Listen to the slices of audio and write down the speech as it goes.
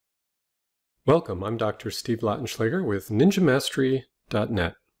Welcome, I'm Dr. Steve Lautenschlager with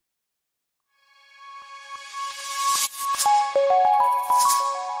NinjaMastery.net.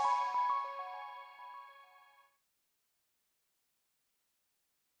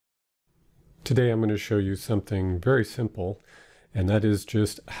 Today I'm going to show you something very simple, and that is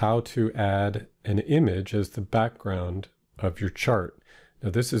just how to add an image as the background of your chart. Now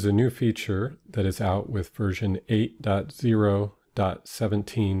this is a new feature that is out with version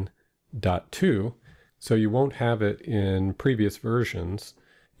 8.0.17.2, so you won't have it in previous versions.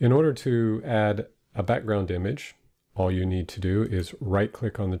 In order to add a background image, all you need to do is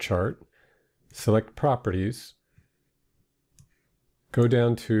right-click on the chart, select Properties, go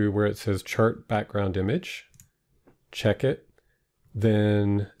down to where it says Chart Background Image, check it,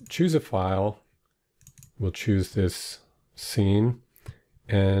 then choose a file. We'll choose this scene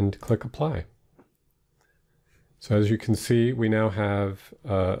and click Apply. So as you can see, we now have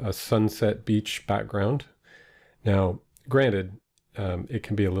a sunset beach background. Now, granted, it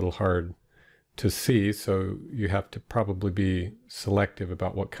can be a little hard to see, so you have to probably be selective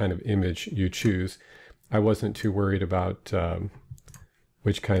about what kind of image you choose. I wasn't too worried about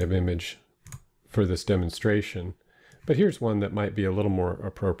which kind of image for this demonstration, but here's one that might be a little more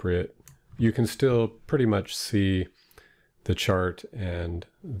appropriate. You can still pretty much see the chart and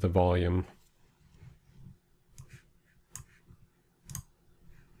the volume.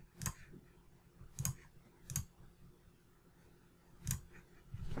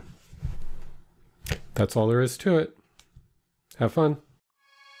 That's all there is to it. Have fun.